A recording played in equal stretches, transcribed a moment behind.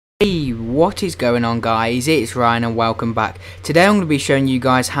Hey, what is going on guys, it's Ryan and welcome back. Today I'm going to be showing you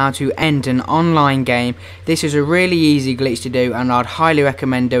guys how to end an online game. This is a really easy glitch to do and I'd highly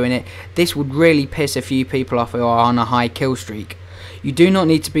recommend doing it. This would really piss a few people off who are on a high kill streak. You do not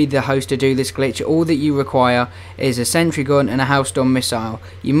need to be the host to do this glitch. All that you require is a sentry gun and a Hellstorm missile.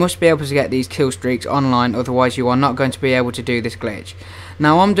 You must be able to get these kill streaks online, otherwise you are not going to be able to do this glitch.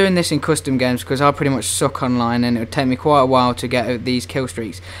 Now I'm doing this in custom games because I pretty much suck online and it would take me quite a while to get these kill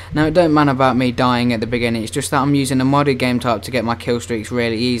streaks. Now it don't matter about me dying at the beginning, it's just that I'm using a modded game type to get my kill streaks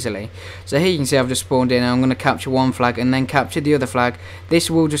really easily. So here you can see I've just spawned in and I'm going to capture one flag and then capture the other flag.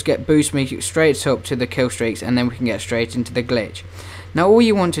 This will just boost me straight up to the kill streaks and then we can get straight into the glitch. Now all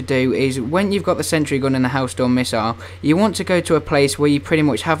you want to do is, when you've got the sentry gun and the Hellstorm missile, you want to go to a place where you pretty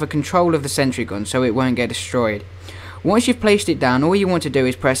much have a control of the sentry gun so it won't get destroyed. Once you've placed it down, all you want to do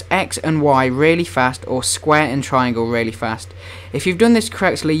is press X and Y really fast or square and triangle really fast. If you've done this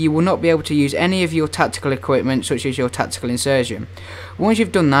correctly, you will not be able to use any of your tactical equipment such as your tactical insertion. Once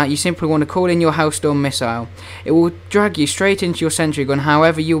you've done that, you simply want to call in your Hellstorm missile. It will drag you straight into your sentry gun,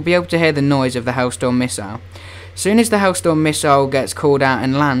 however you'll be able to hear the noise of the Hellstorm missile. Soon as the Hellstorm missile gets called out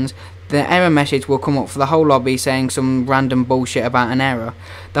and lands, the error message will come up for the whole lobby saying some random bullshit about an error.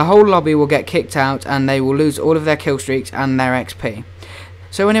 The whole lobby will get kicked out and they will lose all of their kill streaks and their XP.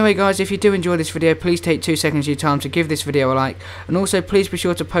 So anyway guys, if you do enjoy this video, please take 2 seconds of your time to give this video a like, and also please be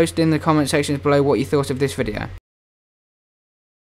sure to post in the comment sections below what you thought of this video.